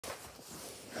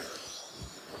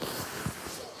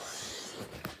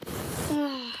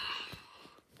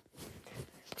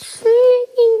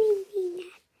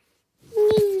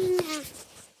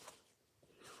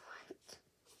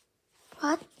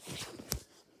What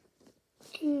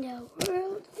in the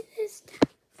world is that?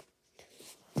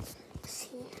 Let's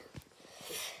see.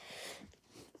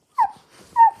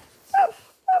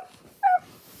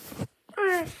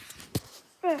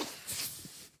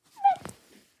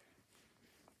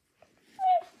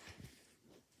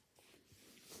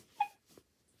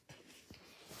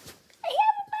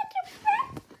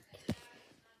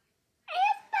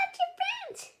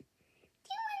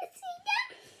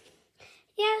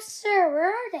 Yes, sir. Where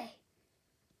are they?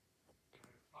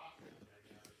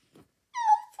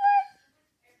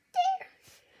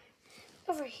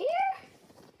 Over here?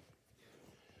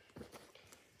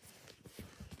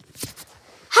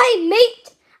 Hi,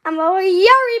 mate. I'm a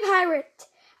Yari pirate.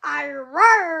 I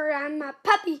roar. I'm a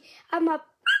puppy. I'm a...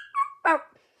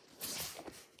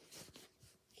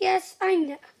 Yes, I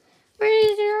know.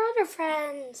 Where's your other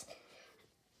friends?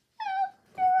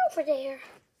 They're over there.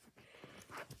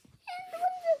 And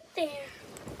what's up there?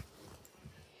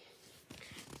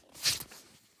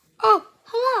 Oh,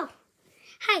 hello.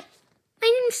 Hi,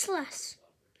 my name's Celeste.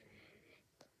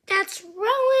 That's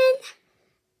Rowan.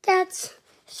 That's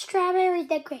Strawberry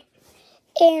the Grape.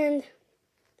 And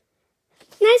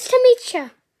nice to meet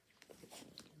you.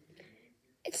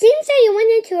 It seems that you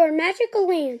went into our magical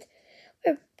land,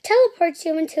 where teleports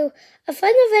you into a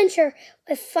fun adventure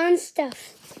with fun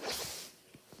stuff.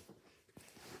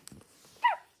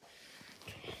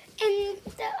 And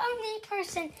the only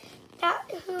person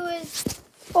who is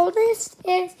oldest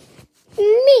is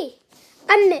me.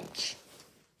 I'm Mitch.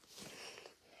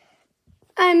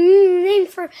 I'm named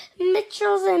for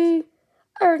Mitchell's and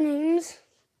our names.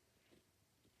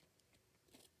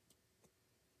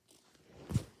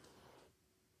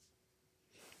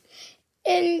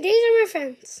 And these are my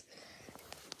friends.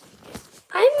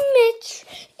 I'm Mitch,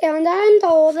 and I'm the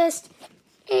oldest,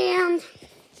 and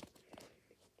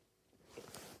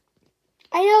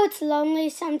I know it's lonely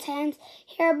sometimes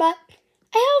here, but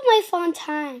I have my fun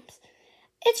times.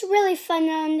 It's really fun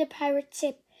on the pirate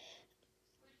ship.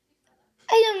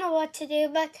 I don't know what to do,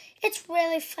 but it's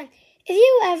really fun. If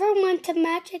you ever went to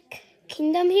Magic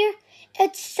Kingdom here,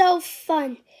 it's so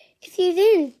fun. If you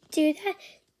didn't do that,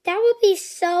 that would be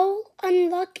so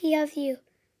unlucky of you.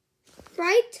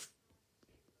 Right?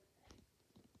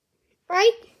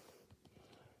 Right?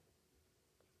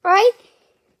 Right?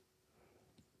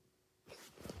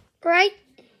 Right?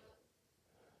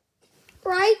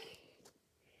 Right?